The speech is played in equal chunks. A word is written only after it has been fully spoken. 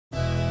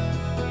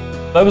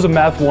That was a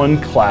Math 1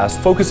 class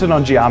focusing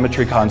on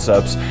geometry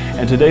concepts,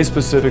 and today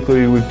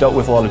specifically we've dealt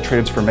with a lot of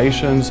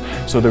transformations.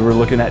 So they were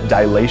looking at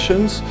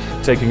dilations,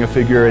 taking a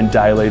figure and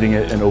dilating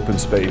it in open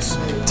space.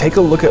 Take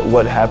a look at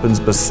what happens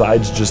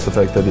besides just the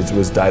fact that it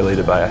was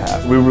dilated by a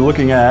half. We were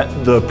looking at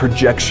the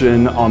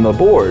projection on the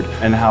board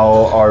and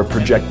how our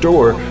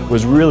projector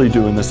was really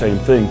doing the same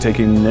thing,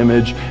 taking an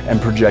image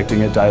and projecting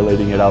it,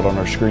 dilating it out on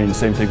our screen.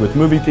 Same thing with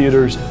movie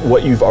theaters.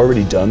 What you've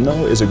already done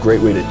though is a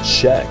great way to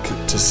check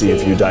to see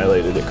if you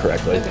dilated it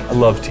correctly. I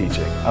love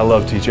teaching. I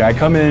love teaching. I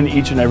come in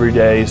each and every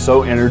day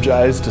so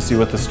energized to see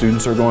what the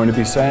students are going to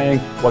be saying,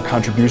 what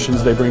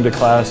contributions they bring to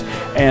class,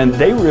 and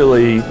they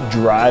really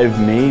drive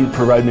me,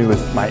 provide me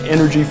with my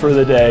energy for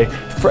the day.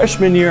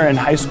 Freshman year and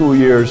high school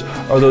years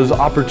are those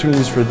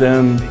opportunities for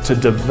them to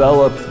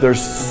develop their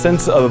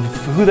sense of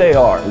who they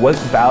are, what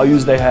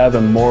values they have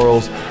and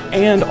morals,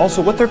 and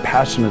also what they're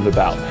passionate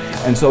about.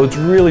 And so it's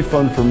really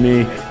fun for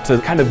me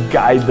to kind of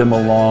guide them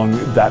along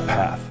that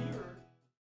path.